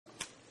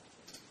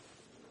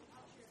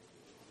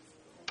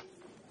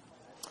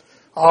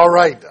All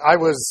right. I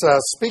was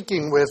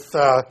speaking with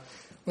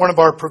one of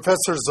our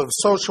professors of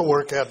social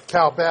work at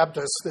Cal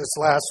Baptist this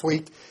last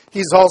week.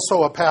 He's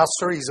also a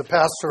pastor. He's a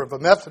pastor of a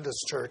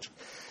Methodist church.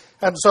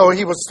 And so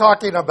he was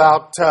talking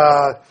about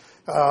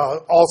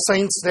All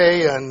Saints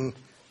Day and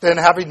then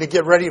having to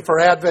get ready for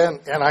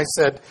Advent. And I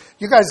said,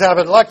 you guys have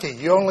it lucky.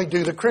 You only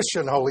do the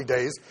Christian holy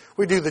days.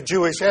 We do the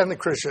Jewish and the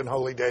Christian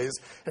holy days.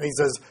 And he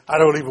says, I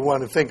don't even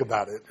want to think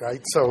about it,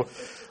 right? So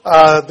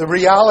the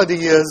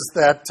reality is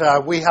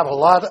that we have a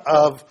lot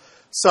of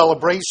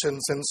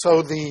celebrations. And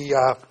so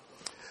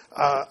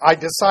I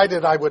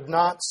decided I would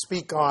not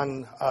speak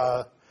on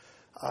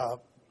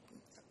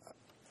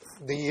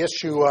the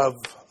issue of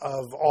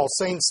All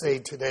Saints Day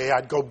today.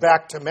 I'd go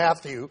back to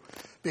Matthew,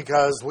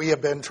 because we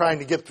have been trying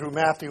to get through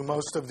Matthew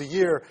most of the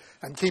year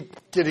and keep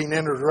getting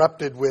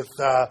interrupted with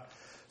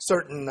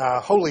certain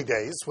holy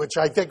days, which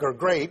I think are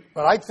great.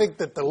 But I think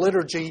that the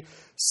liturgy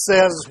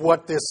says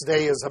what this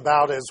day is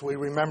about as we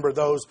remember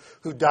those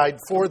who died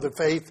for the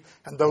faith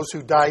and those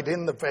who died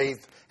in the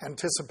faith,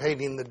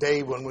 anticipating the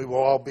day when we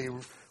will all be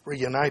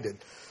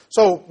reunited.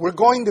 So we're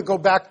going to go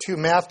back to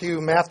Matthew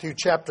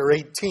chapter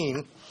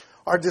 18.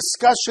 Our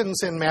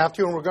discussions in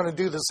Matthew, and we're going to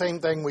do the same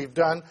thing we've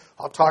done.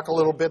 I'll talk a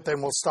little bit,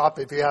 then we'll stop.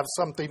 If you have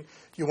something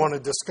you want to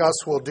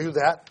discuss, we'll do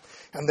that.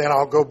 And then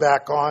I'll go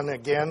back on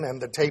again,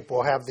 and the tape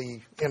will have the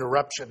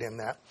interruption in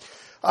that.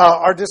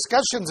 Our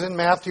discussions in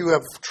Matthew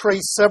have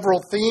traced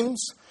several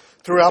themes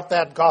throughout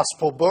that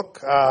gospel book,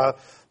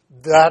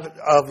 that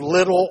of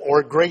little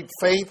or great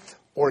faith,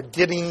 or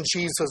getting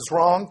Jesus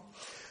wrong,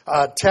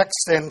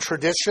 text and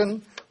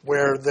tradition,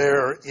 where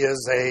there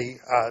is a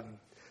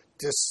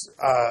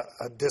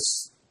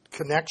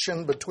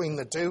disconnection between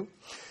the two,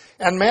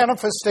 and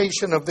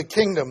manifestation of the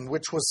kingdom,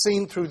 which was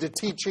seen through the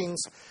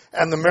teachings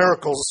and the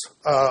miracles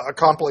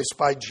accomplished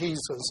by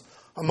Jesus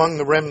among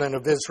the remnant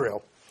of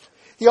Israel.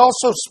 He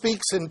also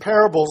speaks in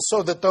parables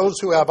so that those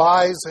who have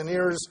eyes and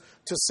ears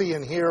to see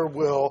and hear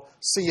will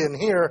see and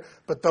hear,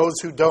 but those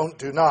who don't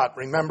do not.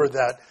 Remember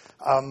that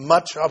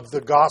much of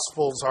the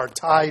Gospels are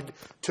tied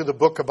to the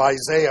book of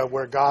Isaiah,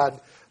 where God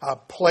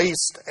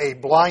placed a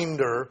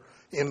blinder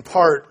in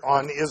part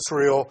on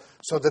Israel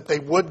so that they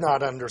would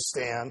not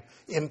understand,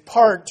 in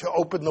part to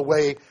open the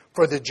way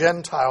for the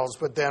Gentiles,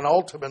 but then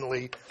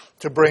ultimately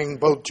to bring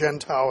both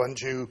Gentile and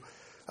Jew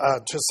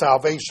to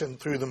salvation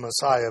through the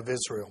Messiah of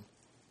Israel.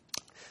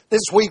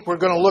 This week we're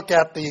going to look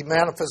at the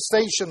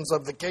manifestations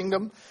of the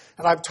kingdom,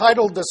 and I've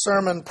titled the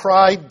sermon,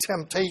 Pride,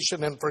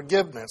 Temptation, and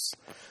Forgiveness.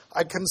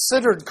 I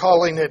considered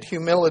calling it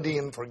Humility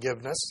and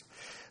Forgiveness,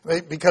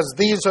 because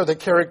these are the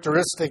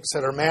characteristics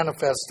that are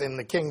manifest in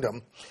the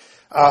kingdom.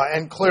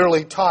 And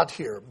clearly taught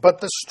here.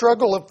 But the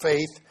struggle of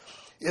faith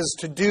is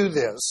to do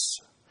this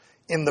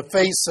in the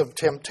face of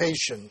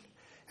temptation.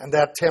 And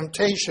that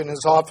temptation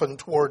is often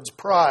towards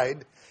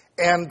pride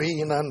and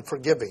being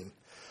unforgiving.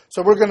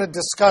 So we're going to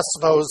discuss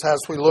those as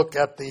we look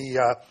at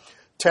the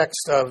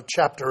text of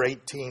chapter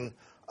 18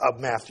 of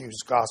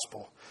Matthew's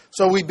Gospel.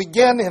 So we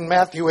begin in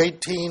Matthew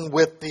 18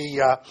 with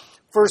the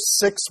first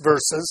 6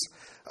 verses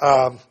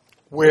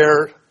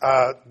where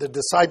the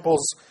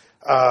disciples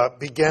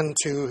begin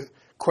to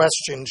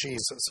question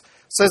Jesus.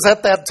 It says,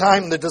 at that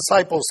time the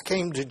disciples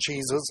came to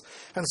Jesus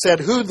and said,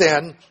 who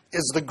then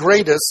is the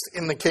greatest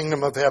in the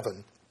kingdom of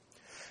heaven?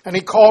 And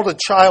he called a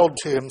child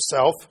to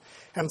himself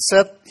and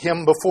set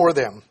him before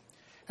them.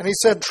 And he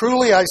said,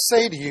 truly I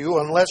say to you,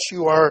 unless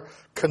you are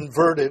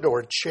converted,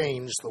 or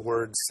changed, the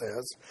word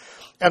says,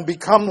 and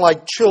become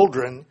like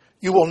children,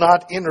 you will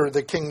not enter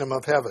the kingdom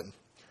of heaven.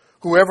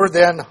 Whoever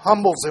then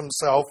humbles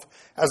himself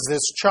as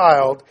this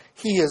child,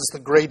 he is the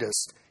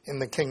greatest in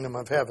the kingdom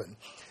of heaven.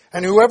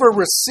 And whoever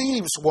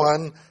receives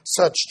one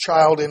such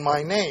child in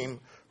my name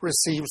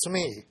receives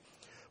me.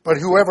 But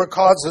whoever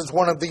causes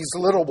one of these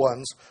little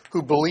ones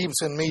who believes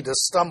in me to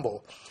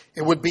stumble,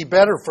 it would be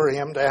better for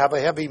him to have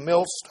a heavy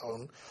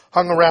millstone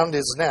hung around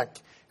his neck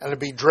and to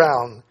be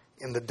drowned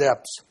in the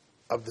depths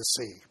of the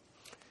sea.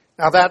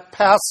 Now that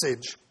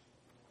passage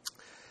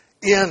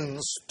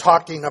ends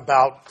talking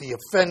about the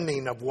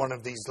offending of one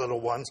of these little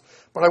ones.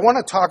 But I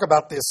want to talk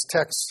about this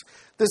text.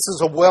 This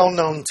is a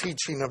well-known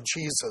teaching of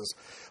Jesus,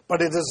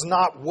 but it is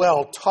not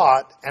well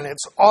taught, and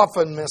it's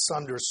often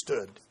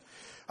misunderstood.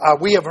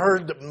 We have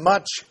heard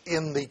much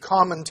in the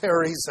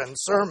commentaries and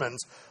sermons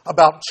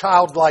about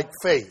childlike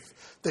faith,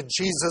 that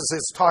Jesus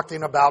is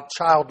talking about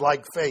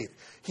childlike faith.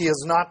 He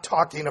is not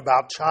talking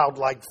about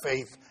childlike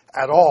faith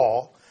at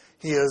all.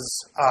 He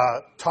is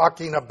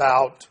talking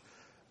about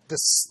the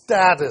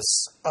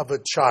status of a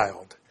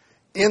child.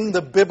 In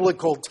the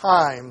biblical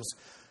times,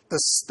 the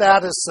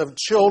status of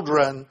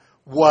children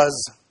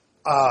was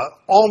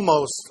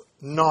almost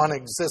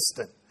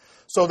non-existent.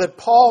 So that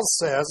Paul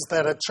says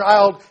that a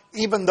child,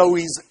 even though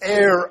he's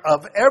heir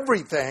of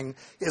everything,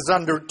 is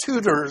under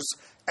tutors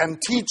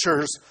and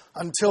teachers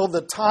until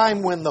the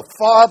time when the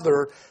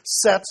father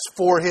sets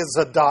for his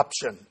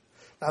adoption.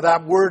 Now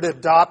that word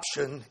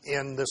adoption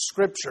in the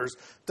scriptures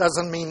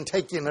doesn't mean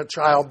taking a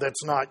child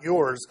that's not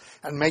yours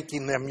and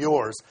making them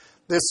yours.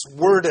 This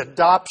word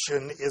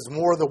adoption is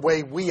more the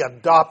way we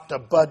adopt a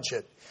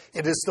budget.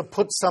 It is to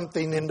put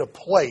something into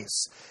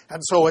place. And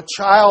so a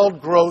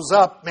child grows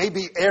up,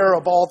 maybe heir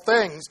of all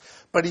things,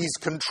 but he's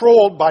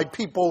controlled by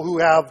people who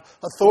have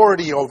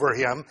authority over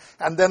him.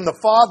 And then the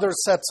father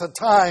sets a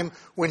time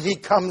when he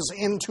comes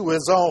into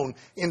his own,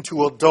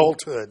 into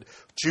adulthood.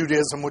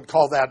 Judaism would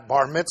call that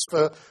bar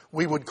mitzvah.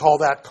 We would call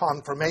that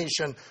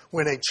confirmation,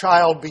 when a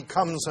child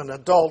becomes an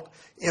adult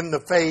in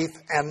the faith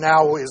and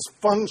now is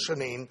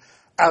functioning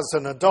as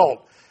an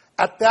adult.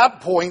 At that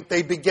point,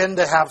 they begin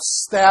to have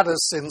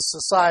status in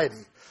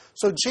society.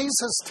 So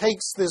Jesus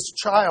takes this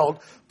child,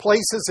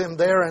 places him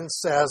there, and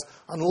says,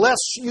 unless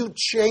you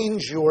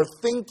change your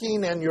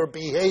thinking and your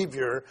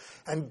behavior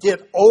and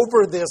get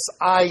over this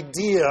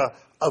idea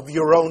of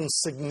your own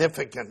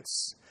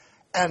significance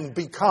and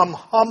become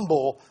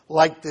humble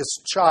like this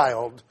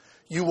child,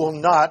 you will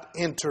not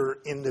enter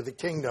into the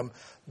kingdom.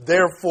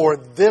 Therefore,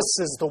 this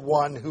is the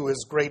one who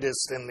is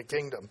greatest in the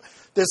kingdom.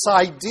 This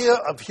idea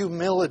of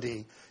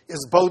humility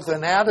is both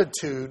an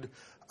attitude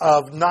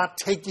of not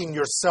taking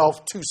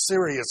yourself too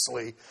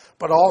seriously,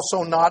 but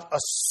also not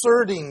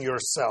asserting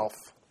yourself.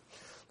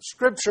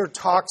 Scripture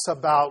talks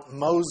about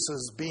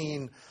Moses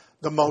being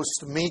the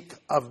most meek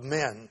of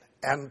men,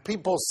 and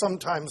people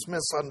sometimes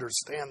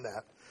misunderstand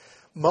that.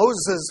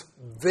 Moses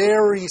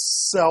very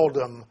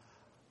seldom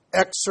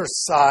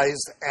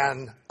exercised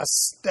and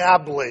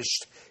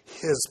established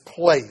his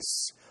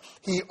place.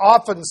 He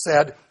often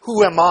said,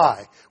 "Who am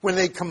I?" When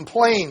they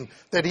complained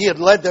that he had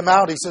led them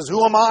out, he says,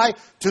 "Who am I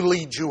to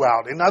lead you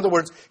out?" In other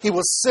words, he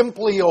was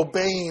simply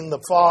obeying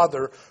the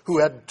Father who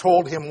had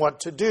told him what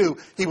to do.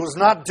 He was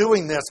not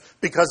doing this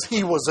because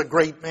he was a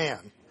great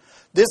man.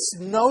 This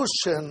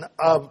notion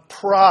of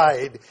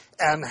pride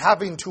and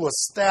having to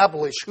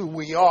establish who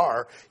we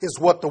are is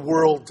what the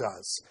world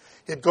does.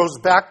 It goes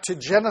back to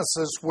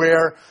Genesis,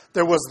 where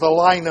there was the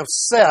line of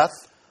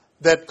Seth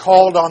that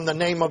called on the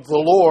name of the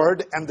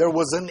Lord, and there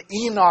was an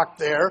Enoch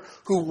there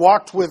who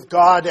walked with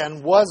God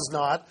and was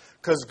not,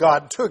 because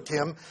God took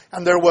him.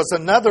 And there was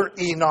another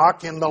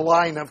Enoch in the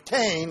line of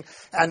Cain,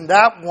 and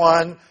that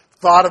one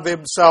thought of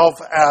himself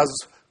as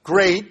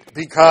great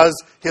because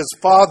his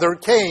father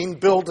Cain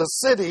built a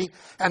city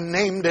and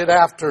named it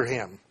after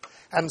him.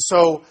 And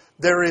so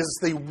there is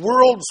the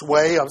world's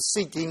way of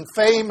seeking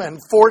fame and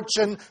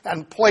fortune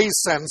and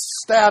place and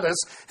status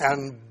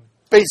and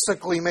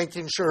basically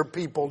making sure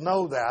people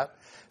know that.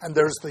 And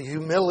there's the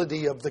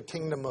humility of the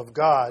kingdom of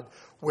God,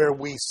 where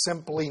we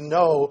simply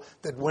know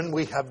that when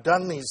we have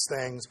done these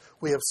things,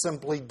 we have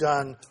simply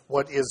done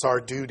what is our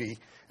duty,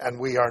 and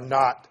we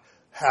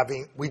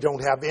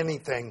don't have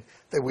anything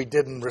that we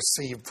didn't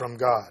receive from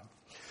God.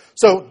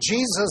 So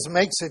Jesus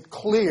makes it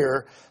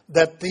clear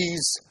that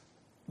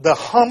the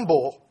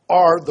humble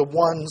are the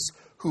ones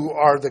who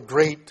are the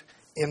great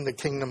in the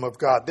kingdom of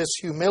God. This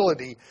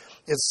humility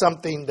is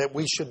something that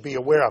we should be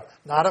aware of.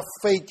 Not a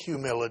fake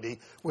humility.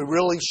 We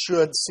really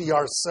should see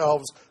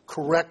ourselves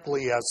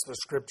correctly, as the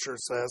Scripture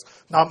says,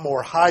 not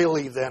more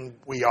highly than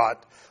we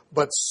ought,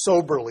 but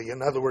soberly.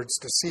 In other words,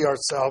 to see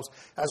ourselves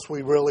as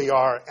we really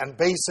are. And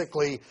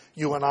basically,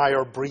 you and I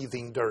are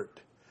breathing dirt.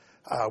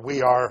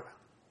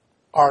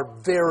 Our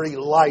very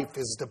life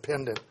is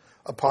dependent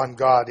upon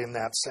God in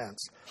that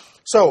sense.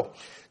 So,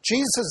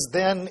 Jesus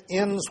then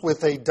ends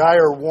with a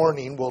dire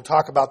warning. We'll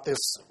talk about this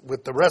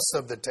with the rest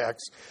of the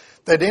text.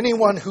 That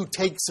anyone who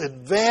takes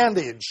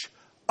advantage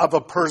of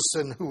a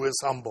person who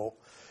is humble,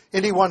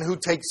 anyone who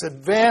takes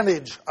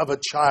advantage of a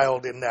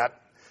child in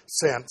that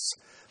sense,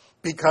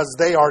 because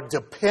they are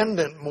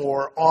dependent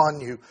more on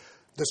you,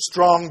 the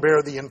strong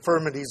bear the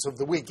infirmities of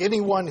the weak.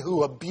 Anyone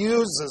who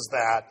abuses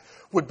that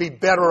would be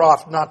better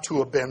off not to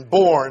have been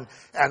born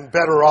and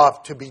better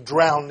off to be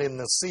drowned in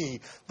the sea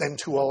than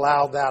to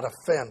allow that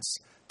offense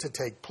to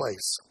take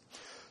place.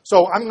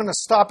 So I'm going to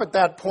stop at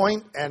that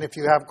point, and if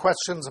you have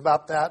questions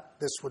about that,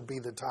 this would be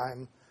the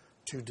time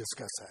to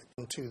discuss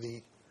that. To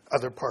the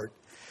other part.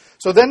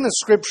 So then the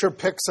Scripture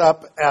picks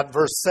up at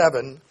verse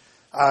 7.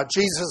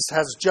 Jesus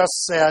has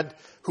just said,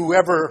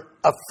 whoever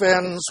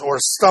offends or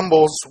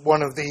stumbles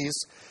one of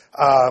these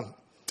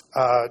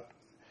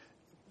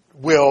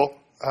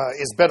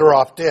is better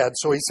off dead.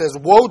 So he says,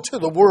 woe to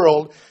the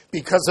world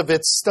because of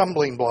its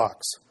stumbling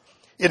blocks.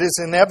 It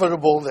is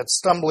inevitable that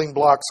stumbling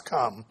blocks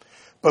come,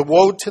 but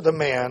woe to the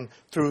man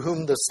through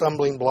whom the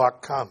stumbling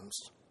block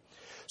comes.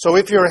 So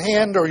if your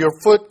hand or your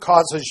foot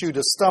causes you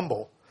to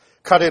stumble,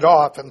 cut it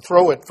off and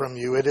throw it from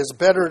you. It is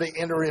better to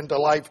enter into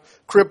life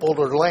crippled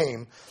or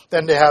lame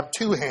than to have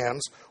 2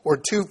 hands or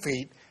 2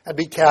 feet and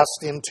be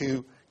cast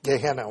into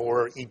Gehenna,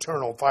 or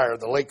eternal fire,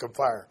 the lake of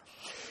fire.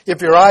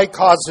 If your eye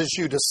causes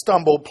you to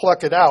stumble,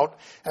 pluck it out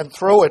and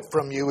throw it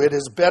from you. It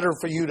is better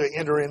for you to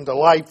enter into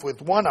life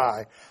with 1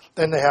 eye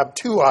than to have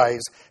 2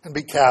 eyes and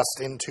be cast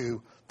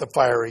into the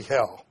fiery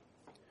hell.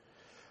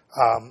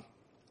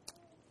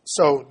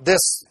 So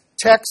this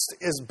text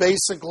is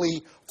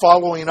basically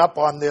following up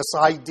on this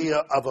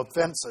idea of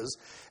offenses.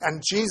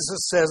 And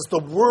Jesus says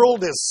the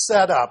world is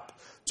set up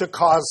to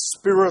cause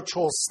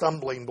spiritual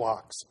stumbling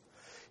blocks.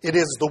 It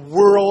is the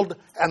world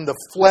and the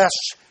flesh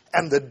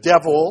and the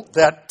devil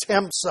that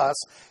tempts us,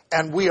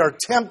 and we are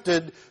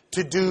tempted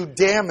to do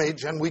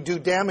damage, and we do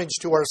damage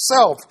to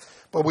ourselves,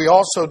 but we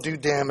also do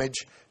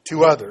damage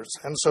to others.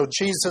 And so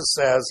Jesus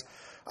says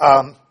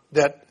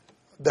that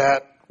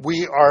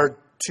we are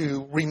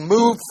to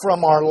remove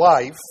from our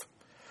life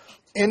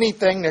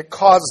anything that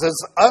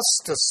causes us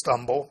to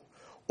stumble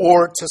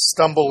or to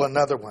stumble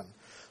another one.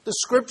 The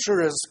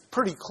scripture is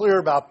pretty clear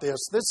about this.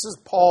 This is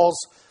Paul's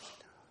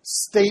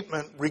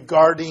statement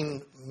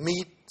regarding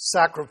meat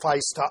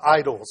sacrificed to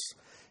idols.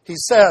 He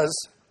says,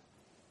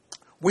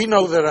 we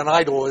know that an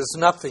idol is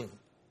nothing,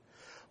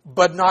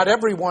 but not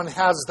everyone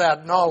has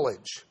that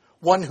knowledge.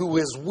 One who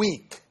is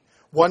weak,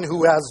 one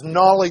who has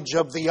knowledge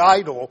of the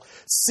idol,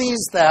 sees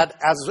that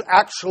as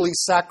actually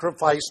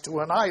sacrifice to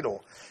an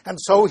idol. And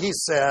so he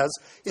says,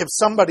 if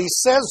somebody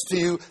says to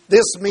you,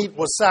 this meat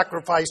was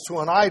sacrificed to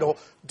an idol,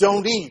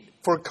 don't eat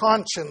for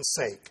conscience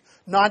sake.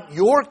 Not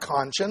your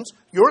conscience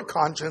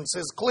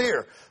is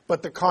clear,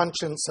 but the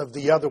conscience of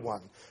the other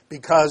one,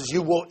 because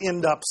you will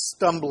end up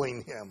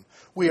stumbling him.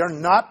 We are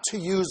not to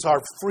use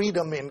our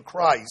freedom in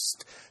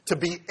Christ to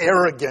be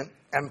arrogant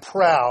and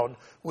proud.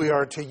 We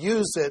are to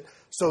use it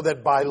so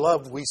that by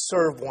love we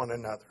serve one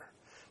another.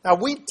 Now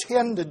we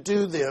tend to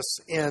do this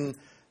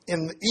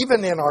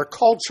even in our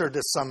culture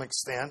to some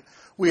extent.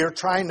 We are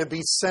trying to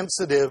be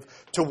sensitive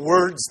to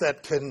words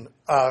that can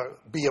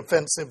be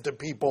offensive to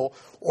people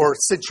or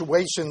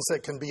situations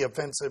that can be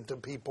offensive to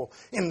people.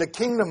 In the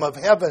kingdom of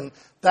heaven,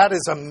 that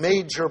is a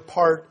major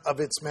part of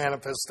its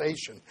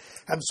manifestation.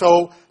 And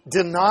so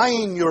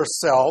denying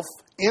yourself,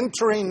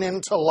 entering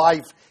into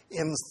life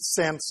in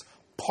sense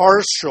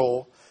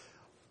partial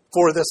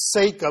for the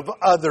sake of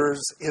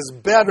others is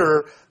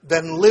better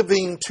than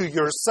living to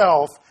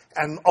yourself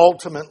and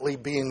ultimately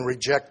being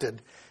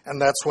rejected. And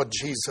that's what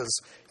Jesus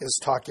is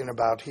talking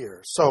about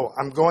here. So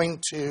I'm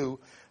going to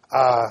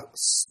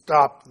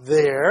stop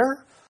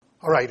there.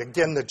 All right,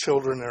 again, the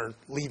children are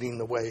leading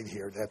the way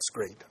here. That's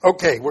great.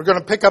 Okay, we're going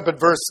to pick up at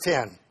verse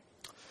 10.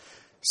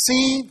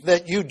 See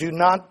that you do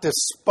not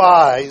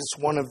despise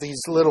one of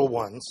these little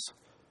ones.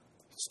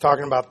 It's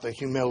talking about the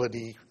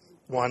humility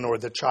one or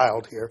the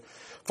child here.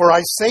 For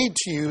I say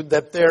to you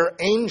that their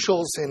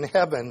angels in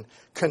heaven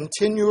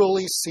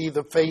continually see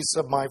the face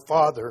of my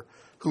Father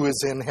who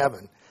is in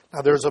heaven.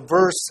 Now there's a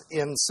verse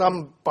in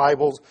some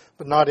Bibles,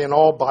 but not in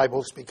all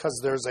Bibles, because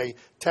there's a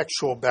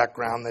textual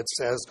background that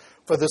says,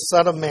 for the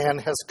Son of Man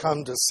has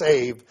come to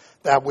save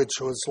that which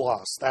was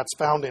lost. That's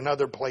found in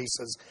other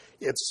places.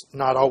 It's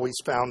not always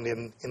found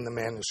in the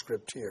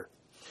manuscript here.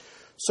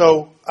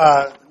 So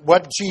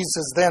what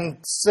Jesus then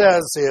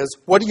says is,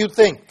 what do you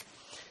think?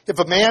 If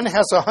a man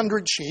has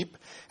 100 sheep,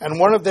 and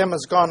one of them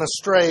has gone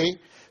astray,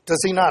 does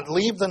he not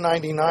leave the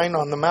 99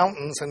 on the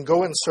mountains and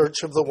go in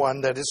search of the one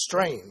that is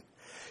straying?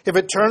 If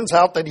it turns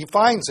out that he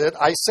finds it,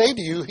 I say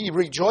to you, he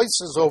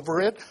rejoices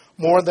over it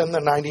more than the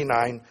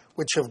 99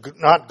 which have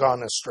not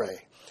gone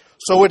astray.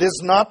 So it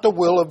is not the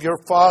will of your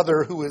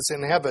Father who is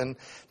in heaven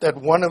that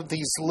one of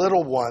these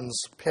little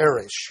ones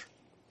perish.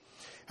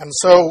 And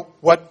so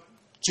what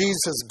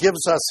Jesus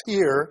gives us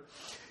here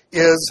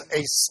is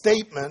a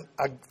statement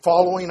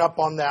following up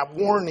on that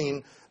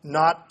warning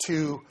not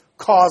to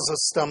cause a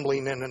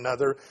stumbling in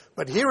another.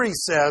 But here he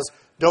says,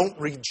 don't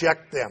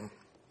reject them.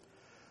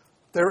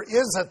 There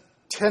is a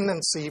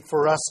tendency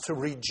for us to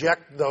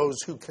reject those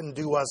who can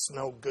do us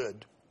no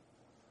good.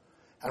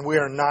 And we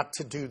are not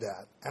to do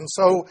that. And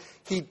so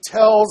he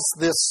tells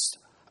this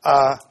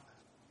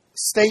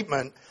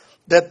statement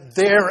that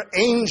their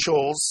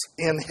angels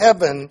in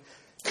heaven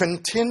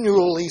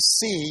continually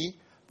see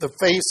the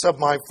face of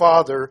my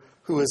Father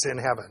who is in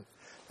heaven.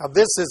 Now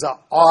this is an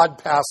odd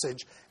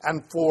passage,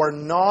 and for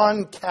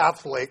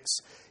non-Catholics,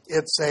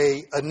 it's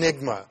an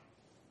enigma.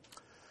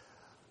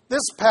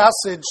 This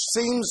passage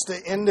seems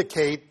to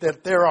indicate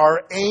that there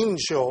are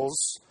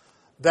angels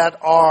that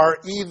are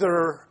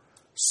either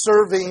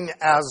serving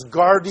as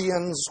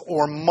guardians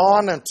or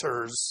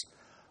monitors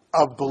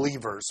of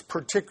believers,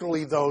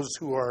 particularly those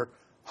who are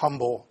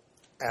humble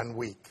and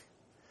weak.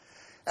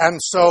 And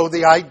so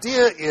the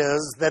idea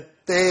is that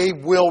they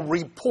will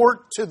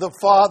report to the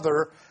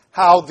Father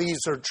how these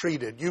are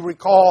treated. You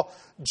recall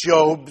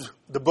Job,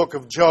 the book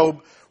of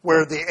Job,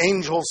 where the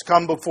angels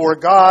come before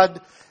God,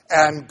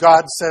 and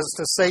God says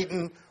to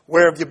Satan,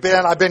 where have you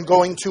been? I've been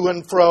going to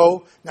and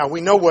fro. Now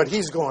we know what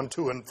he's going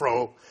to and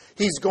fro.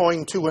 He's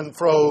going to and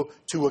fro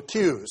to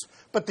accuse.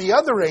 But the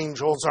other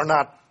angels are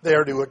not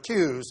there to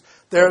accuse.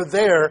 They're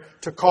there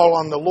to call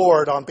on the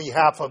Lord on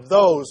behalf of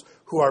those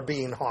who are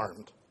being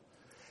harmed.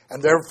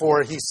 And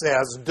therefore he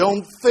says,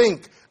 don't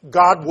think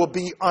God will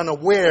be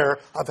unaware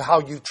of how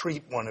you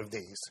treat one of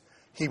these.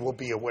 He will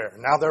be aware.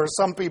 Now, there are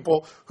some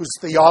people whose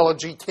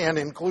theology can't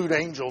include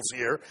angels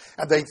here,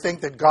 and they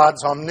think that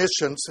God's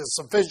omniscience is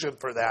sufficient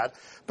for that.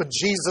 But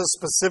Jesus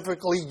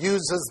specifically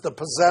uses the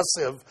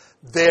possessive,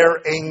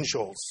 their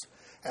angels.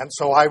 And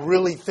so I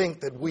really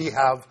think that we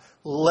have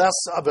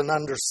less of an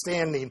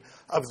understanding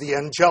of the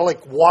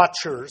angelic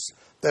watchers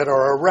that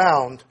are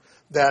around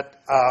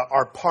that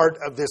are part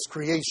of this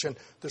creation.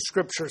 The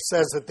Scripture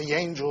says that the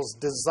angels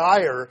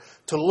desire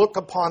to look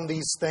upon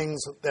these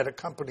things that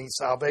accompany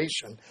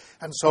salvation.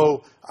 And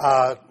so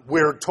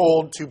we're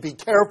told to be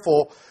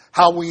careful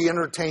how we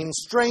entertain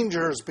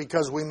strangers,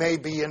 because we may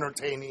be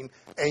entertaining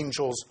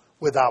angels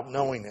without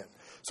knowing it.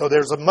 So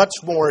there's a much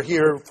more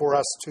here for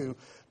us to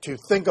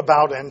think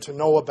about and to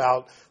know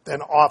about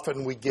than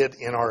often we get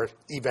in our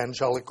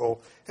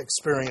evangelical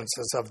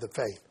experiences of the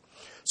faith.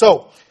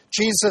 So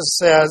Jesus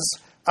says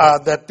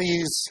that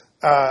these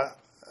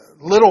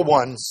little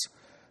ones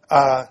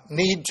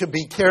need to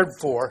be cared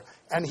for.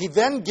 And he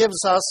then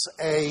gives us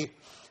a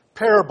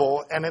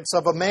parable, and it's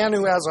of a man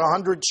who has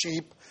 100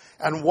 sheep,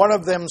 and one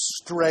of them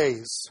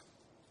strays.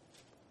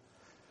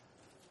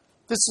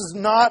 This is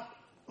not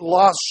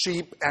lost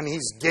sheep and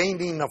he's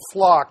gaining a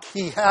flock.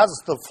 He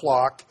has the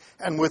flock,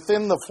 and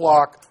within the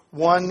flock,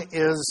 one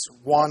is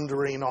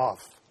wandering off.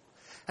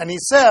 And he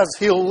says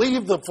he'll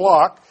leave the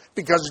flock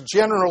because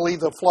generally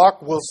the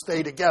flock will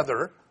stay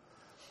together.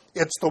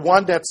 It's the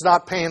one that's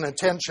not paying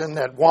attention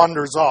that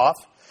wanders off.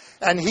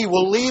 And he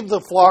will leave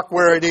the flock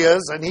where it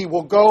is, and he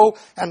will go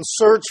and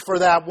search for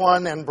that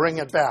one and bring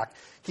it back.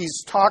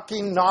 He's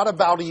talking not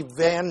about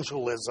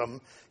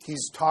evangelism.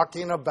 He's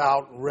talking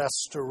about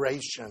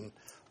restoration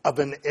of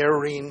an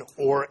erring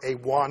or a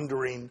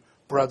wandering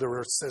brother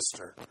or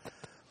sister.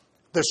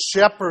 The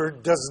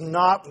shepherd does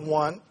not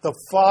want, the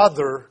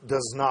father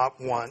does not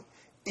want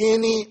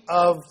any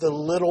of the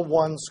little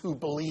ones who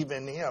believe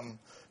in him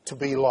to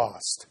be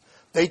lost.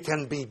 They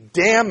can be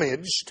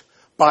damaged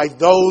by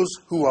those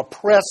who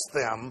oppress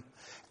them,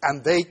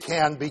 and they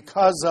can,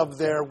 because of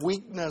their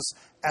weakness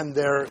and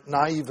their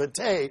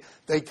naivete,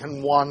 they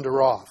can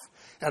wander off.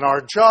 And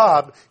our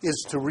job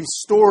is to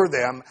restore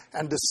them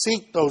and to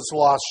seek those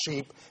lost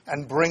sheep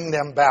and bring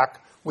them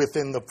back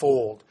within the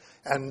fold.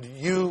 And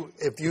you,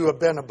 if you have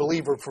been a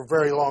believer for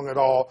very long at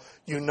all,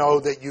 you know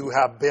that you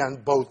have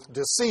been both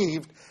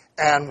deceived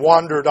and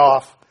wandered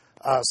off.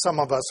 Some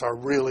of us are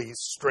really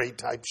stray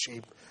type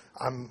sheep.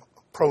 I'm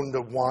prone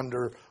to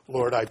wander,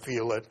 Lord, I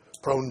feel it.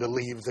 Prone to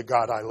leave the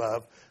God I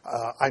love.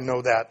 I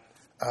know that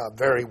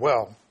very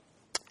well.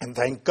 And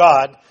thank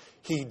God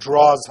he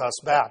draws us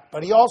back.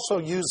 But he also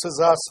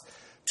uses us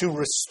to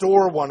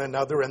restore one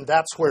another, and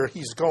that's where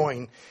he's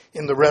going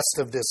in the rest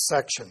of this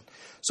section.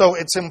 So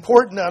it's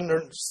important to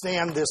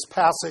understand this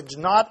passage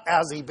not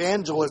as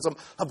evangelism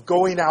of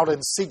going out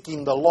and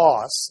seeking the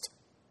lost.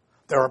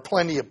 There are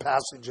plenty of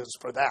passages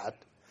for that.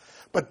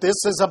 But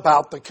this is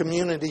about the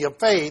community of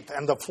faith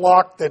and the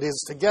flock that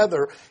is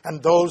together,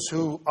 and those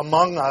who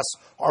among us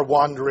are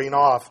wandering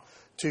off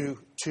to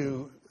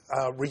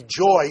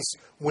rejoice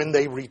when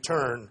they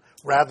return,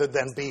 rather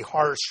than be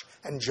harsh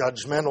and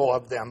judgmental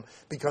of them,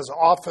 because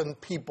often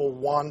people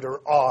wander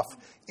off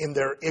in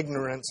their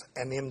ignorance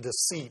and in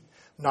deceit,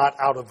 not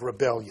out of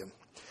rebellion.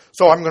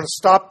 So I'm going to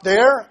stop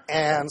there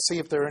and see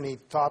if there are any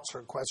thoughts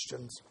or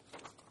questions.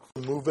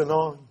 Moving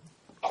on.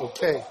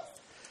 Okay.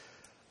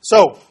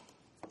 So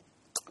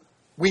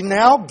we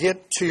now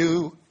get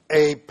to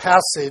a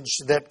passage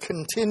that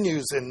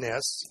continues in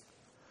this.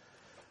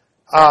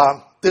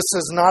 This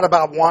is not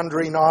about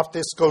wandering off.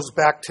 This goes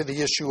back to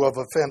the issue of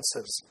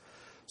offenses.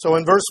 So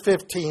in verse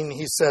 15,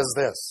 he says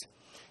this: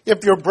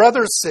 "If your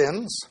brother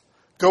sins,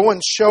 go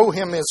and show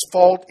him his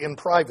fault in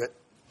private.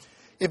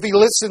 If he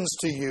listens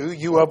to you,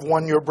 you have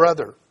won your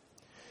brother.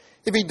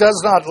 If he does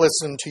not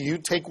listen to you,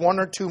 take one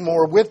or two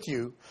more with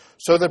you,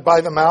 so that by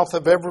the mouth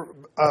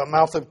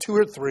of two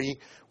or three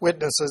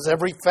witnesses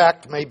every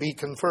fact may be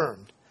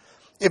confirmed.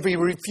 If he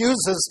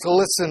refuses to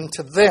listen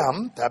to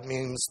them," that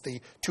means the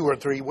two or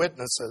three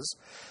witnesses,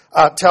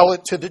 "tell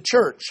it to the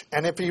church.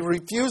 And if he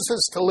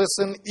refuses to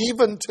listen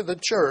even to the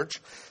church,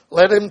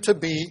 let him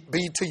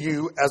be to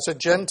you as a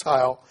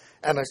Gentile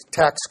and a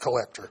tax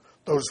collector."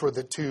 Those were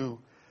the two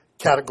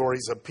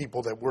categories of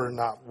people that were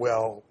not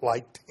well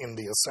liked in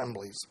the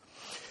assemblies.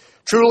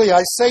 "Truly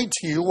I say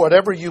to you,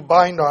 whatever you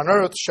bind on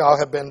earth shall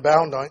have been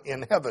bound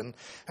in heaven,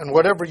 and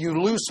whatever you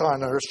loose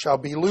on earth shall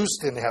be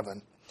loosed in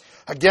heaven.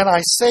 Again, I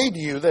say to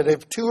you that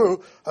if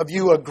two of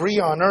you agree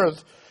on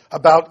earth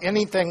about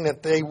anything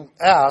that they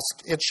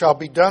ask, it shall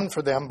be done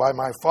for them by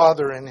my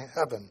Father in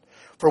heaven.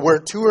 For where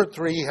two or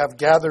three have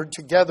gathered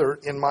together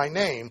in my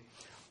name,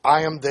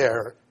 I am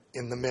there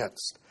in the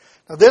midst."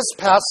 Now, this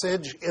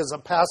passage is a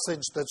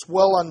passage that's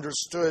well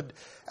understood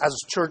as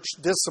church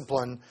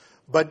discipline,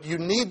 but you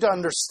need to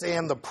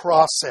understand the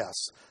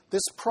process.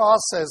 This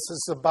process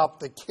is about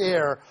the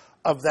care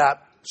of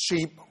that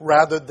sheep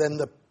rather than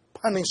the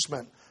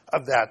punishment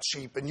of that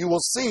sheep. And you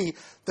will see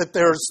that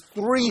there's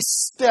 3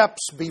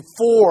 steps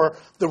before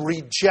the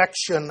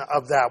rejection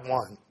of that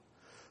one.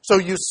 So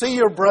you see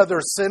your brother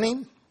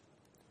sinning.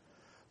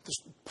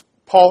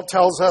 Paul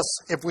tells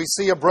us if we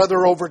see a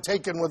brother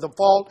overtaken with a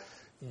fault,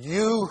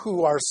 you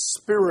who are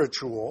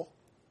spiritual,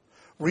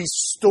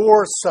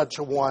 restore such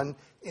a one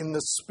in the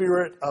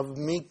spirit of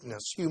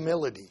meekness,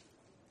 humility,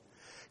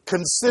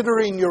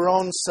 considering your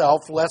own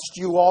self, lest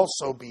you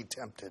also be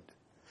tempted.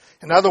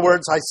 In other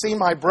words, I see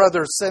my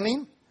brother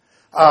sinning,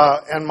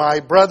 and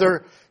my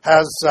brother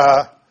has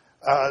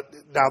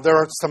Now, there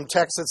are some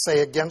texts that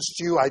say against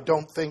you. I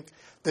don't think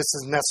this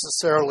is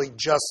necessarily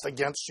just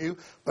against you,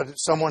 but if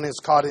someone is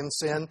caught in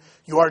sin,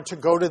 you are to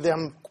go to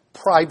them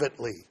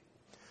privately.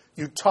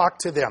 You talk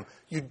to them.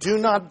 You do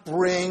not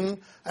bring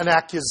an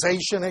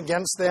accusation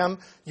against them.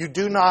 You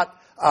do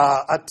not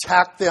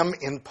attack them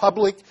in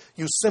public.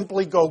 You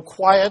simply go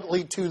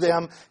quietly to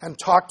them and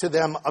talk to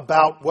them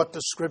about what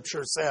the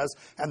Scripture says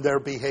and their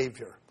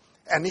behavior.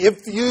 And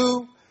if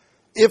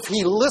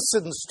he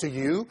listens to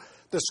you,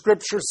 the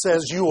Scripture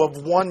says you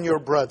have won your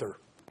brother.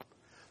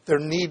 There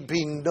need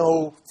be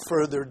no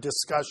further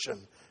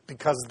discussion,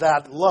 because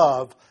that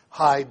love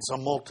hides a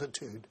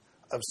multitude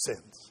of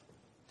sins.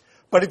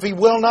 But if he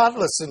will not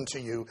listen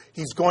to you,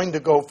 he's going to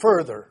go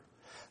further.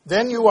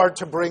 Then you are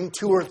to bring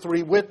 2 or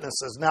 3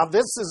 witnesses. Now,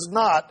 this is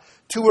not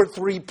 2 or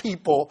 3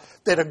 people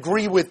that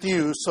agree with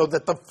you so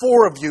that the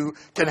 4 of you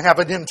can have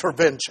an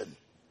intervention.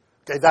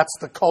 Okay, that's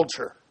the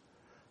culture.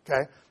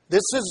 Okay,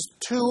 this is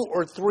 2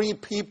 or 3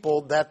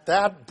 people that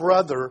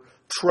brother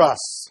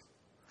trusts.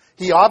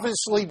 He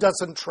obviously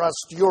doesn't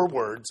trust your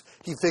words.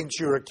 He thinks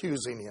you're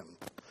accusing him.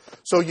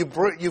 So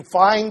you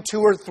find 2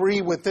 or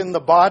 3 within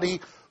the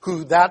body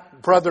who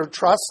that brother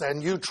trusts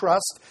and you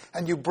trust,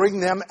 and you bring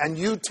them and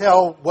you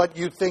tell what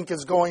you think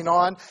is going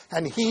on,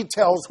 and he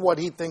tells what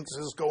he thinks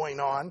is going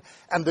on,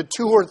 and the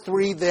 2 or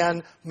 3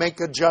 then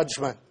make a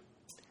judgment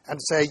and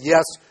say,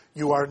 yes,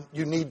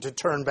 you need to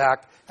turn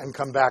back and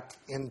come back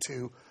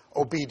into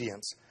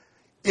obedience.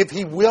 If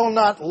he will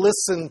not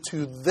listen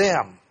to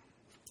them,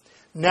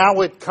 now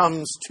it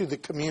comes to the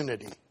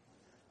community.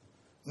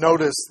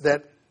 Notice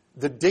that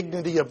the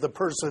dignity of the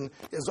person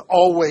is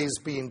always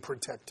being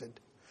protected.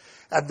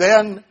 And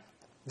then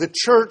the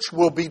church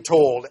will be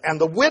told, and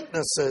the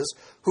witnesses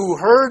who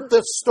heard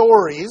the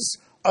stories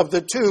of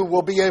the 2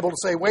 will be able to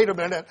say, wait a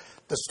minute,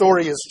 the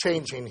story is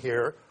changing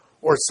here,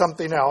 or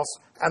something else.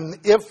 And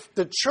if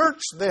the church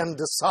then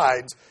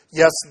decides,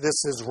 yes,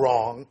 this is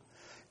wrong,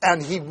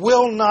 and he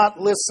will not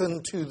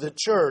listen to the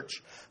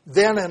church,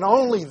 then and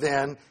only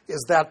then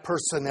is that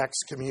person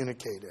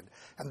excommunicated.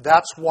 And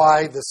that's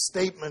why the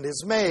statement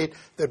is made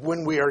that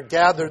when we are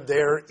gathered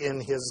there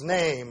in his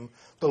name,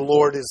 the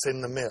Lord is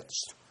in the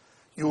midst.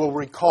 You will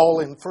recall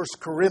in 1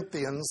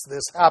 Corinthians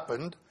this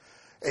happened.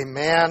 A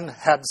man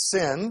had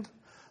sinned.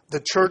 The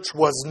church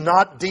was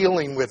not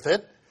dealing with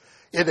it.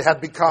 It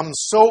had become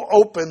so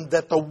open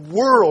that the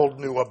world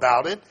knew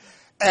about it.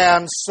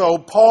 And so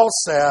Paul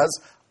says,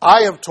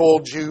 I have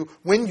told you,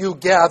 when you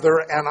gather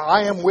and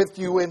I am with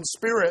you in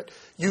spirit,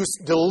 you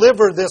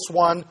deliver this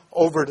one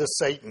over to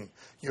Satan.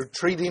 You're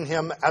treating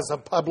him as a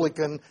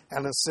publican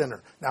and a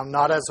sinner. Now,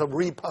 not as a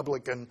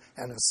republican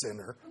and a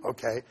sinner,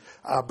 okay?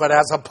 But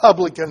as a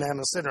publican and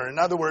a sinner. In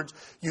other words,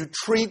 you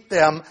treat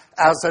them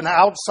as an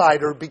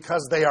outsider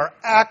because they are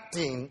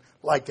acting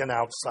like an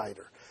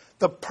outsider.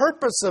 The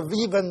purpose of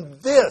even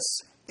this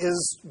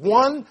is,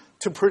 one,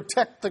 to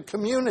protect the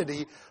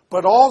community,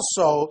 but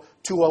also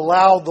to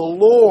allow the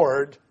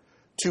Lord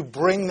to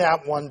bring that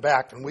one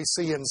back. And we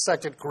see in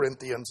 2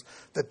 Corinthians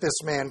that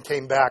this man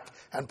came back,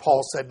 and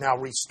Paul said, now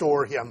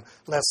restore him,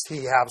 lest he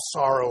have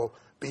sorrow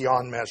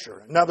beyond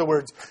measure. In other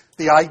words,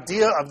 the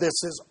idea of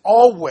this is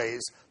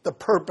always the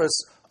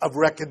purpose of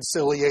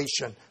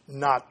reconciliation,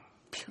 not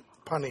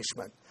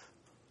punishment.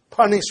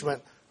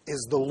 Punishment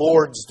is the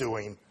Lord's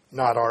doing,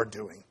 not our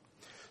doing.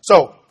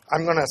 So,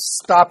 I'm going to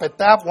stop at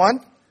that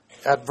one,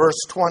 at verse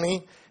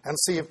 20, and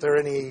see if there are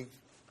any...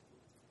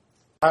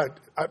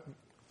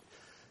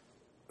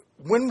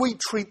 When we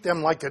treat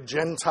them like a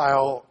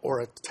Gentile or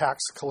a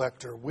tax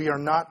collector, we are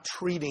not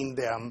treating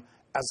them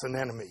as an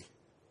enemy.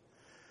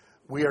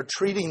 We are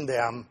treating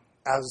them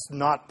as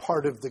not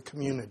part of the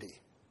community.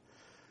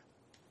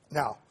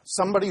 Now,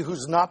 somebody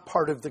who's not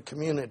part of the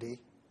community,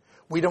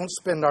 we don't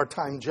spend our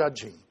time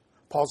judging.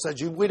 Paul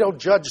says, we don't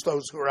judge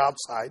those who are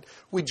outside.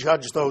 We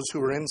judge those who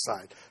are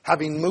inside.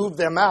 Having moved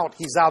them out,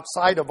 he's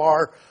outside of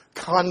our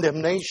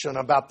condemnation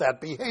about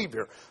that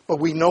behavior. But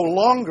we no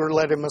longer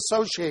let him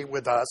associate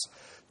with us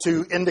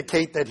to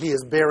indicate that he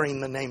is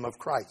bearing the name of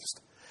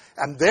Christ.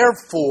 And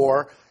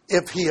therefore,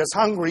 if he is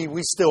hungry,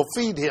 we still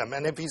feed him.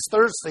 And if he's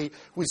thirsty,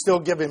 we still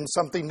give him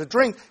something to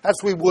drink, as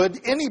we would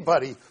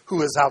anybody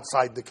who is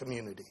outside the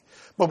community.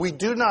 But we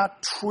do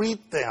not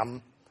treat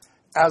them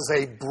as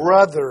a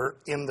brother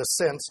in the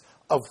sense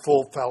of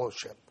full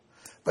fellowship.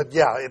 But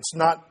yeah, it's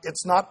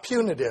not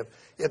punitive.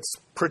 It's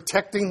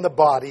protecting the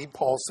body,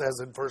 Paul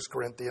says in 1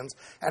 Corinthians.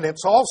 And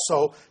it's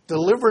also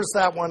delivers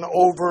that one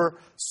over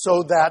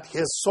so that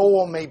his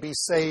soul may be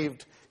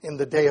saved in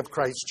the day of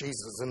Christ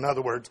Jesus. In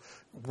other words,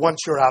 once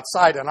you're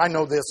outside, and I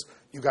know this,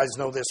 you guys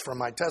know this from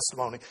my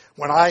testimony,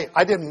 when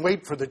I didn't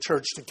wait for the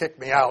church to kick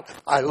me out,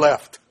 I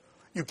left.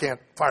 You can't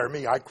fire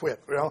me, I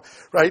quit,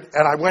 right?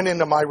 And I went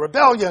into my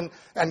rebellion,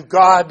 and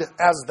God,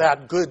 as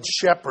that good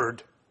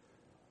shepherd,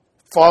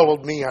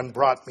 followed me and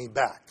brought me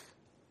back.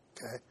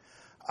 Okay,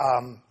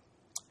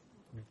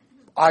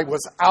 I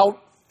was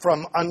out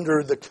from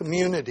under the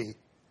community,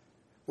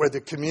 where the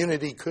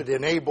community could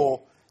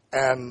enable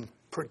and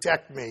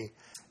protect me,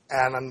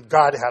 and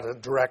God had a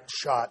direct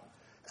shot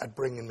at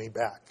bringing me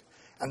back.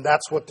 And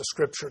that's what the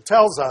Scripture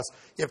tells us.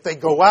 If they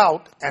go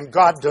out and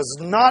God does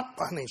not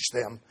punish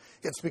them,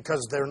 it's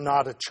because they're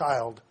not a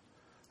child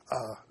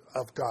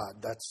of God.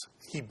 That's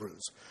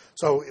Hebrews.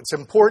 So it's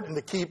important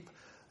to keep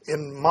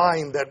in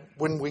mind that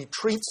when we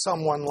treat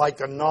someone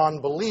like a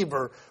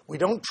non-believer, we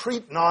don't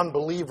treat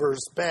non-believers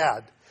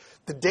bad.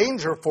 The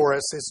danger for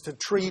us is to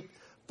treat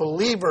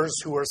believers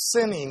who are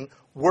sinning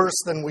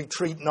worse than we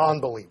treat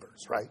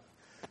non-believers, right?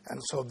 And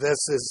so this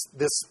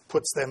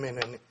puts them in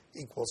an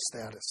equal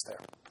status there.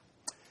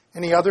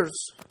 Any others?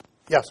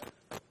 Yes.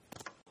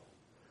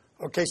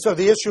 Okay, so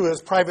the issue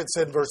is private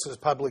sin versus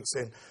public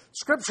sin.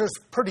 Scripture's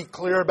pretty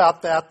clear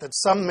about that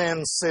some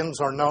men's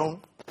sins are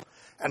known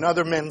and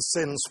other men's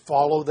sins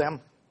follow them.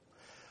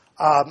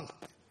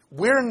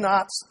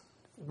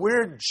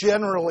 We're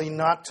generally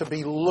not to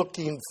be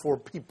looking for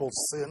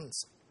people's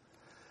sins.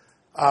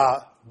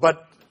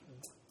 But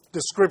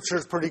the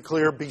Scripture's pretty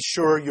clear, be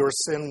sure your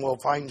sin will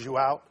find you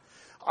out.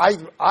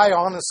 I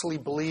honestly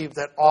believe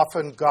that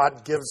often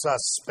God gives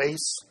us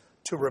space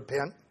to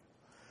repent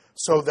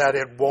so that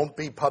it won't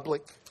be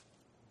public.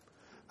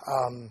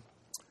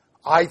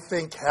 I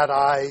think had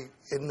I,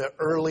 in the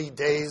early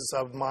days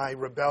of my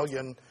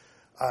rebellion,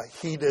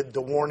 heeded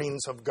the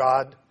warnings of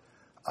God,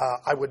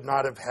 I would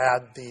not have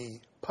had the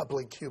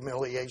public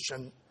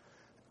humiliation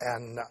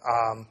and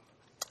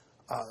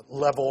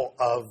level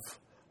of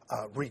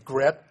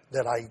regret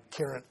that I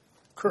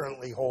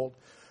currently hold.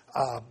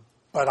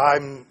 But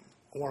I'm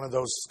one of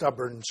those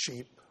stubborn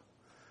sheep.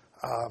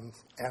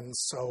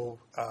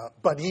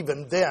 But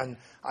even then,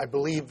 I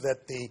believe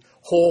that the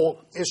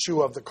whole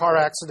issue of the car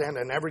accident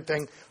and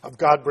everything of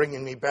God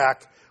bringing me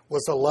back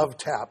was a love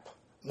tap,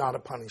 not a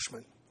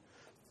punishment.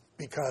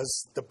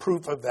 Because the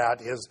proof of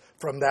that is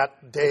from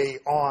that day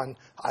on,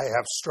 I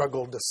have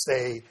struggled to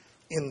stay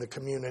in the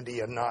community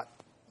and not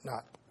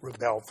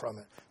rebel from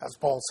it. As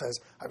Paul says,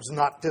 I was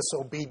not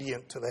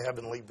disobedient to the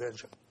heavenly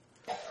vision.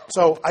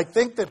 So I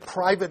think that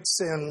private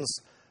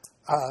sins,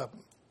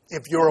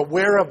 if you're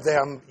aware of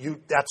them,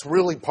 that's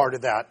really part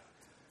of that.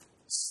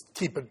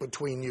 Keep it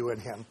between you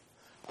and him.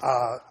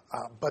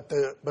 But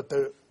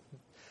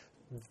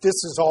this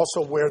is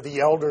also where the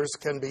elders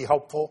can be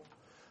helpful,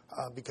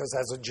 because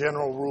as a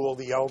general rule,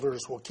 the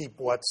elders will keep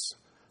what's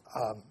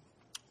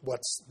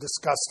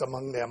discussed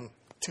among them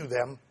to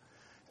them,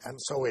 and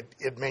so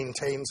it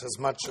maintains as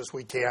much as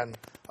we can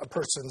a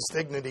person's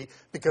dignity.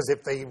 Because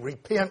if they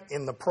repent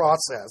in the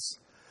process,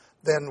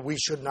 then we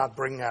should not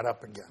bring that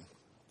up again.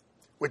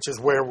 Which is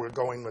where we're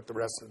going with the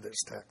rest of this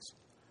text.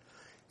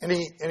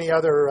 Any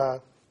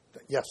other?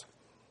 Yes.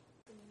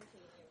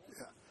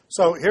 Yeah.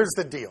 So here's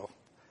the deal.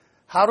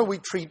 How do we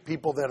treat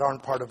people that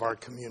aren't part of our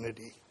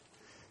community?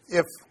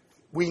 If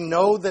we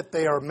know that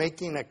they are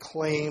making a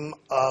claim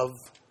of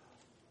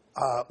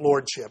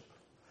lordship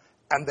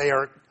and they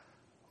are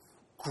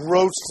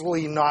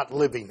grossly not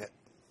living it.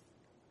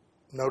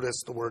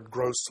 Notice the word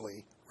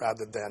grossly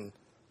rather than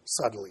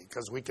subtly,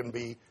 because we can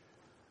be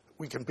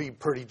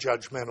pretty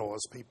judgmental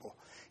as people.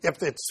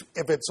 If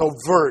it's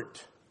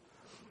overt,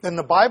 then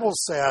the Bible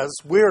says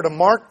we're to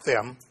mark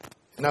them.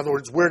 In other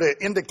words, we're to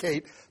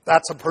indicate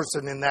that's a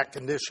person in that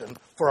condition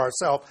for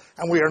ourselves,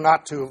 and we are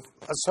not to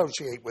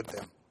associate with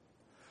them,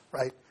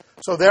 right?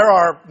 So there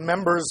are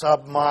members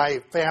of my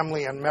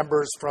family and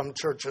members from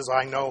churches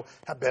I know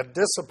have been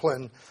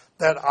disciplined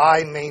that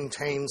I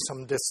maintain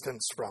some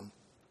distance from.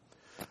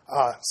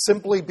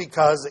 Simply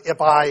because if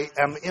I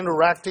am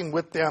interacting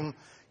with them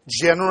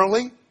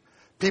generally,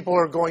 people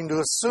are going to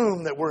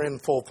assume that we're in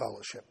full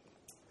fellowship.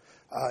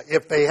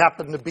 If they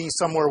happen to be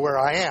somewhere where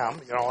I am,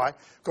 I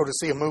go to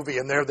see a movie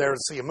and they're there to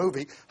see a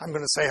movie, I'm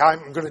going to say hi.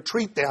 I'm going to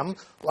treat them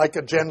like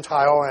a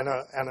Gentile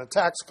and a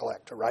tax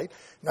collector, right?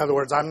 In other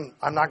words, I'm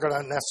not going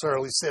to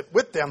necessarily sit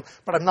with them,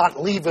 but I'm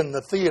not leaving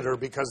the theater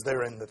because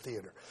they're in the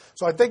theater.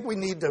 So I think we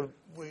need to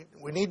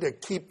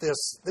keep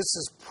this. This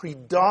is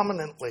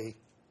predominantly,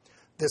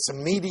 this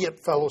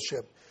immediate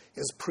fellowship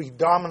is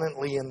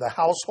predominantly in the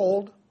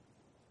household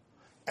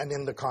and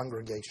in the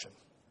congregation.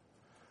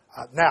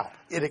 Now,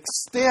 it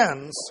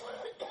extends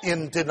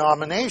in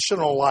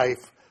denominational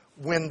life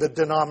when the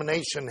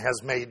denomination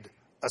has made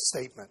a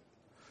statement.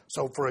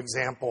 So, for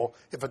example,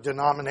 if a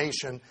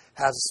denomination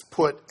has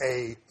put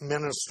a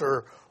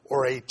minister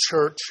or a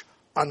church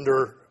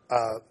under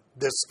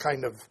this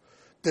kind of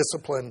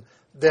discipline,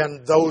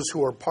 then those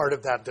who are part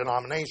of that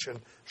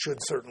denomination should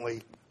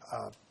certainly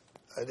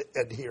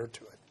adhere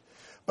to it.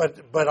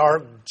 But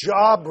our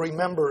job,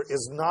 remember,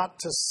 is not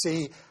to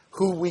see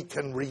who we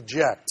can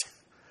reject.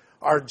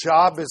 Our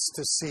job is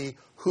to see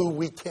who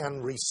we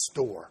can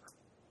restore.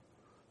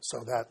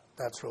 So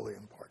that's really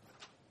important.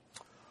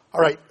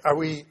 All right, are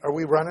we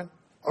running?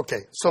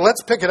 Okay, so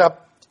let's pick it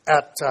up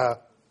at,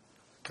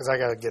 because I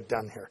got to get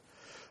done here.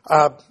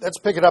 Let's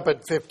pick it up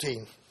at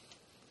 15.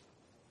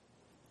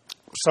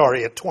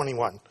 Sorry, at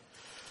 21.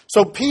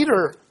 So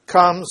Peter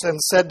comes and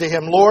said to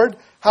him, Lord,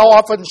 how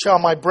often shall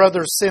my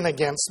brother sin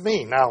against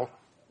me? Now,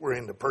 we're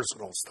into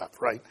personal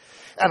stuff, right?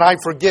 And I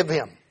forgive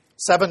him.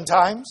 7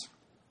 times?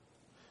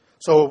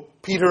 So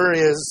Peter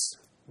is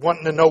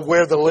wanting to know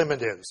where the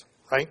limit is,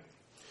 right?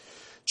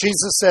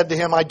 Jesus said to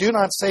him, I do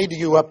not say to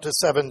you up to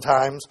 7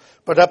 times,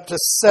 but up to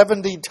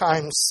 70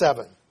 times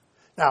 7.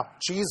 Now,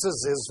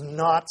 Jesus is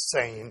not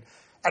saying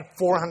at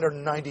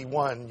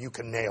 491 you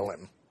can nail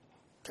him.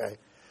 Okay?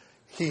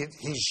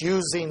 He's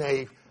using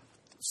a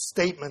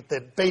statement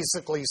that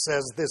basically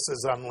says this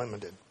is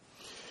unlimited.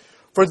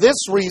 For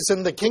this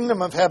reason, the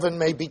kingdom of heaven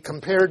may be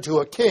compared to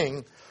a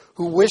king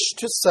who wished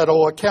to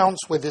settle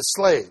accounts with his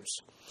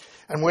slaves.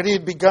 And when he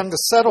had begun to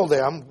settle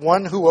them,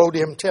 one who owed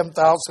him 10,000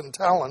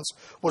 talents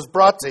was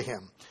brought to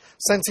him.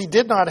 Since he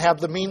did not have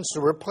the means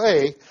to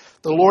repay,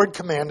 the Lord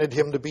commanded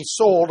him to be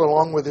sold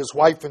along with his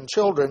wife and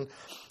children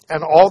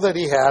and all that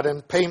he had,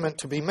 and payment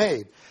to be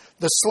made.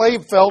 The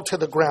slave fell to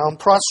the ground,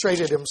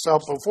 prostrated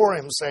himself before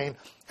him, saying,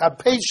 Have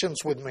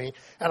patience with me,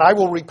 and I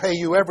will repay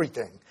you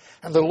everything.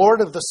 And the Lord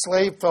of the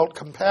slave felt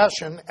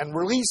compassion and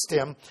released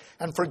him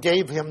and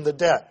forgave him the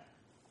debt.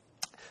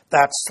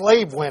 That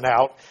slave went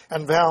out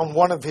and found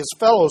one of his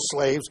fellow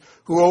slaves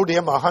who owed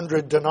him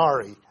 100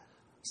 denarii.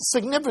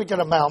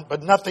 Significant amount,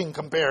 but nothing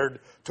compared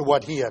to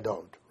what he had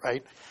owed,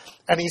 right?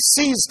 And he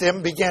seized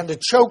him, began to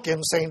choke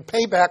him, saying,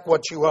 Pay back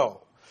what you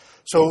owe.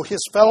 So his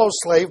fellow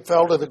slave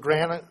fell to the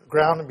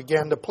ground and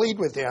began to plead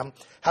with him,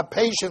 Have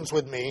patience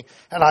with me,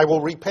 and I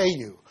will repay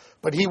you.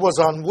 But he was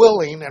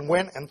unwilling and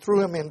went and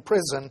threw him in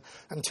prison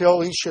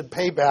until he should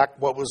pay back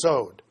what was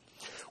owed.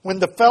 When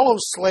the fellow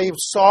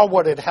slaves saw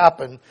what had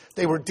happened,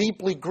 they were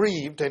deeply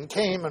grieved and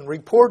came and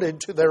reported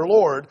to their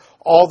Lord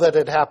all that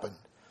had happened.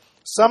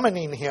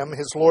 Summoning him,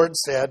 his Lord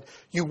said,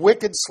 You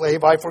wicked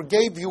slave, I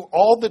forgave you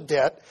all the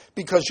debt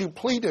because you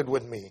pleaded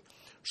with me.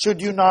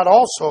 Should you not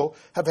also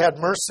have had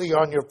mercy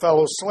on your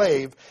fellow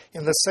slave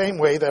in the same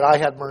way that I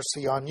had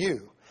mercy on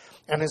you?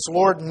 And his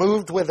Lord,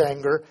 moved with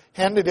anger,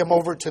 handed him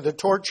over to the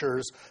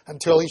torturers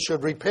until he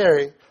should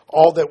repay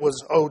all that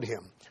was owed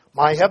him.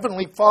 My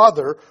heavenly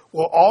Father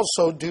will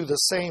also do the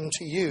same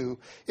to you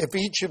if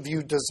each of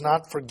you does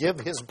not forgive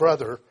his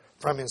brother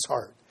from his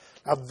heart.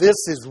 Now, this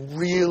is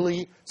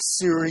really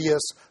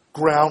serious,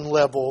 ground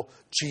level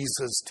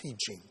Jesus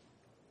teaching.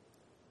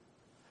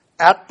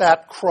 At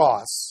that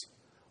cross,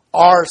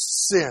 our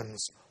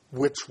sins,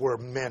 which were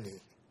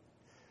many,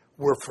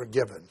 were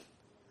forgiven.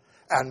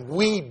 And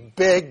we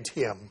begged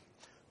him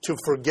to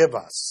forgive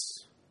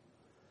us.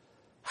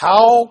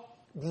 How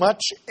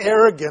much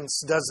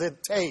arrogance does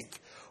it take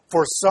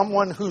for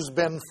someone who's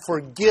been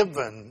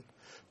forgiven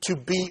to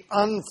be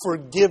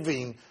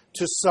unforgiving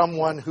to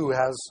someone who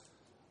has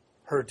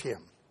hurt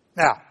him?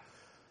 Now,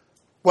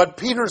 what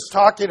Peter's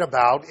talking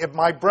about, if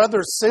my brother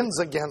sins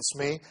against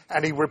me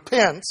and he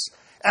repents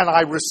and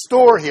I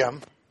restore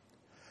him,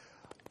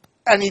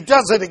 and he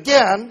does it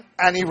again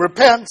and he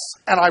repents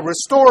and I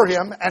restore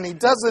him, and he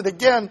does it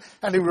again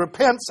and he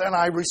repents and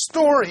I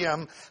restore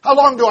him, how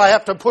long do I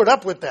have to put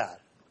up with that?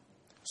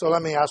 So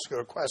let me ask you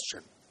a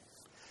question.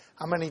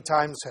 How many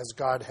times has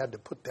God had to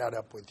put that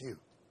up with you?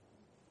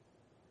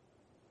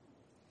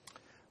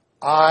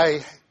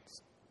 I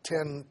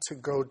tend to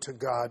go to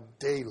God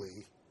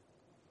daily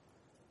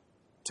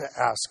to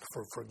ask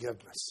for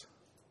forgiveness.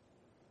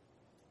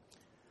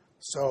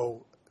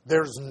 So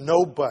there's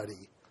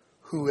nobody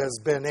who has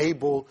been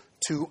able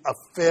to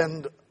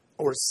offend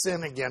or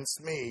sin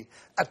against me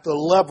at the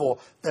level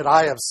that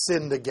I have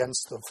sinned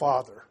against the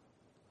Father.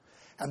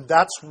 And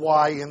that's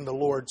why in the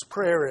Lord's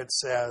Prayer it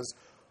says,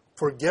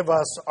 Forgive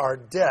us our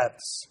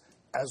debts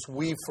as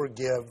we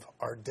forgive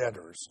our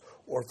debtors,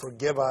 or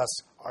forgive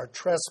us our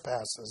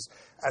trespasses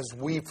as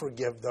we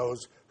forgive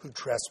those who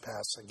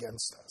trespass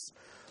against us.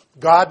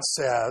 God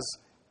says,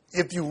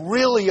 if you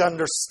really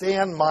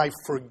understand my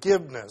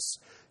forgiveness,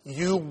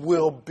 you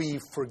will be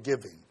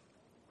forgiving.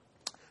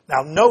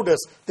 Now notice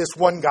this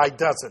one guy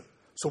doesn't.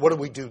 So what do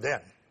we do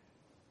then?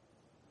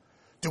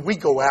 Do we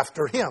go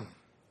after him?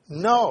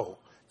 No.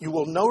 You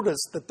will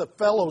notice that the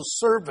fellow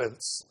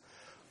servants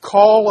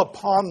call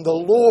upon the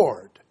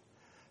Lord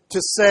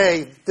to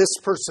say, this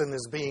person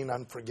is being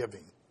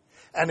unforgiving.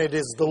 And it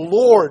is the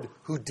Lord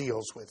who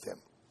deals with him.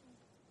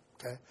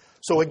 Okay?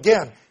 So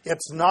again,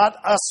 it's not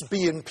us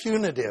being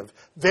punitive.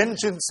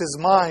 Vengeance is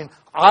mine.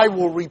 I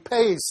will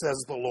repay,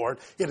 says the Lord.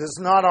 It is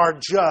not our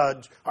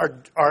judge,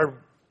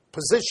 our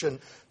position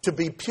to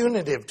be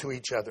punitive to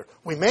each other.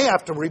 We may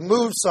have to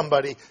remove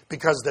somebody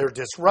because they're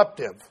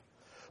disruptive.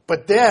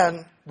 But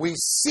then we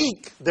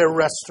seek their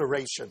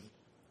restoration,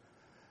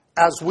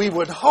 as we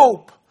would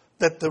hope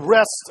that the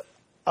rest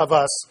of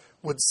us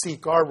would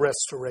seek our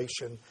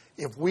restoration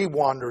if we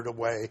wandered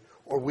away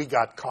or we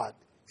got caught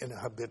in a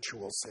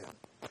habitual sin.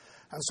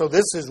 And so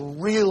this is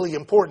really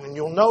important. And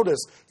you'll notice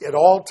it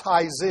all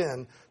ties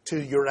in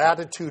to your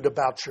attitude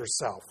about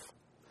yourself.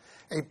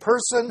 A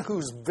person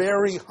who's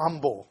very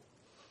humble,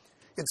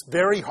 it's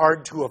very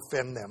hard to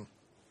offend them.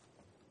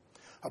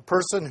 A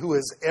person who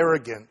is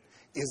arrogant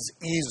is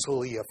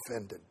easily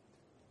offended.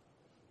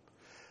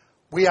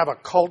 We have a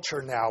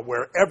culture now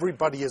where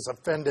everybody is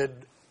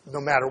offended no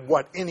matter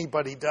what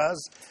anybody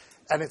does.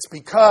 And it's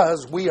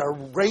because we are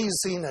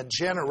raising a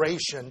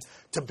generation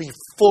to be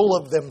full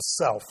of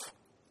themselves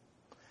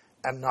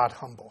and not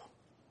humble.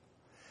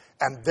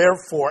 And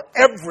therefore,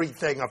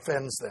 everything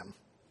offends them.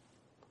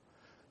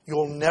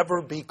 you'll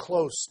never be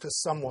close to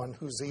someone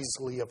who's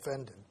easily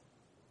offended,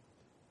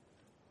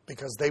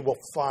 because they will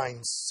find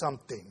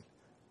something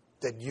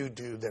that you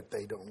do that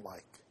they don't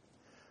like.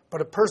 But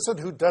a person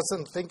who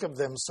doesn't think of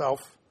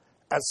themselves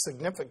as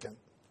significant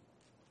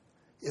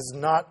is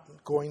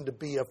not going to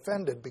be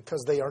offended,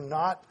 because they are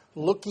not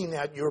looking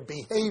at your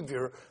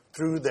behavior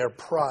through their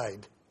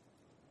pride.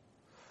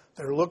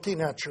 They're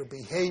looking at your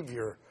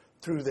behavior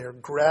through their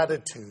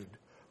gratitude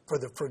for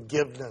the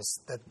forgiveness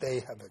that they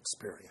have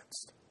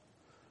experienced.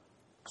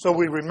 So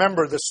we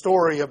remember the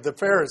story of the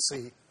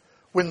Pharisee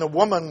when the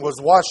woman was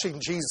washing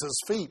Jesus'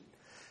 feet.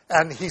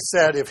 And he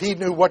said if he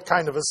knew what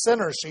kind of a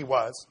sinner she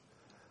was,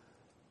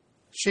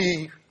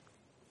 he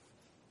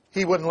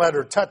wouldn't let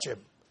her touch him.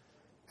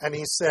 And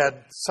he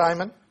said,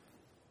 Simon,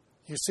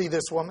 you see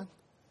this woman?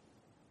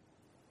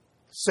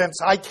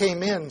 Since I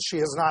came in, she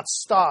has not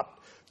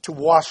stopped to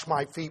wash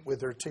my feet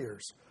with her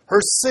tears. Her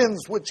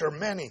sins, which are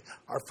many,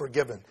 are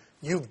forgiven.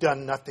 You've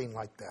done nothing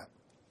like that.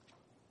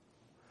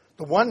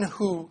 The one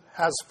who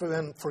has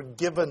been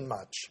forgiven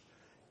much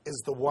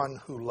is the one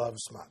who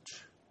loves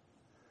much.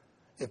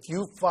 If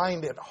you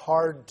find it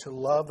hard to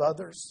love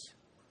others,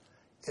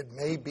 it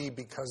may be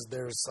because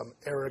there's some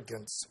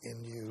arrogance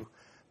in you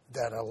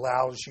that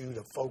allows you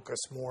to focus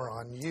more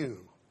on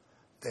you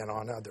than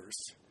on others.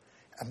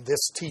 And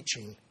this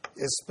teaching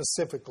is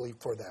specifically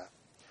for that.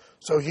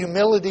 So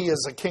humility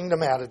is a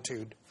kingdom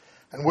attitude,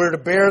 and we're to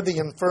bear the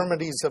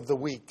infirmities of the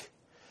weak.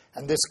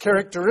 And this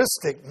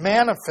characteristic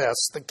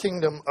manifests the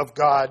kingdom of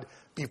God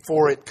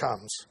before it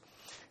comes.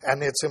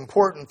 And it's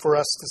important for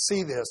us to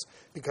see this,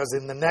 because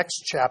in the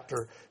next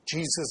chapter,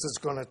 Jesus is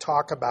going to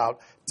talk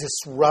about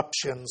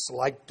disruptions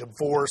like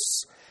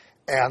divorce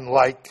and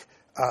like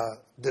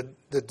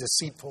the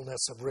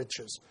deceitfulness of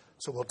riches.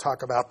 So we'll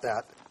talk about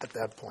that at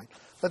that point.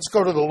 Let's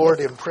go to the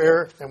Lord in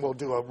prayer, and we'll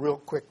do a real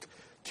quick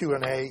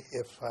Q&A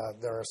if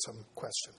there are some questions.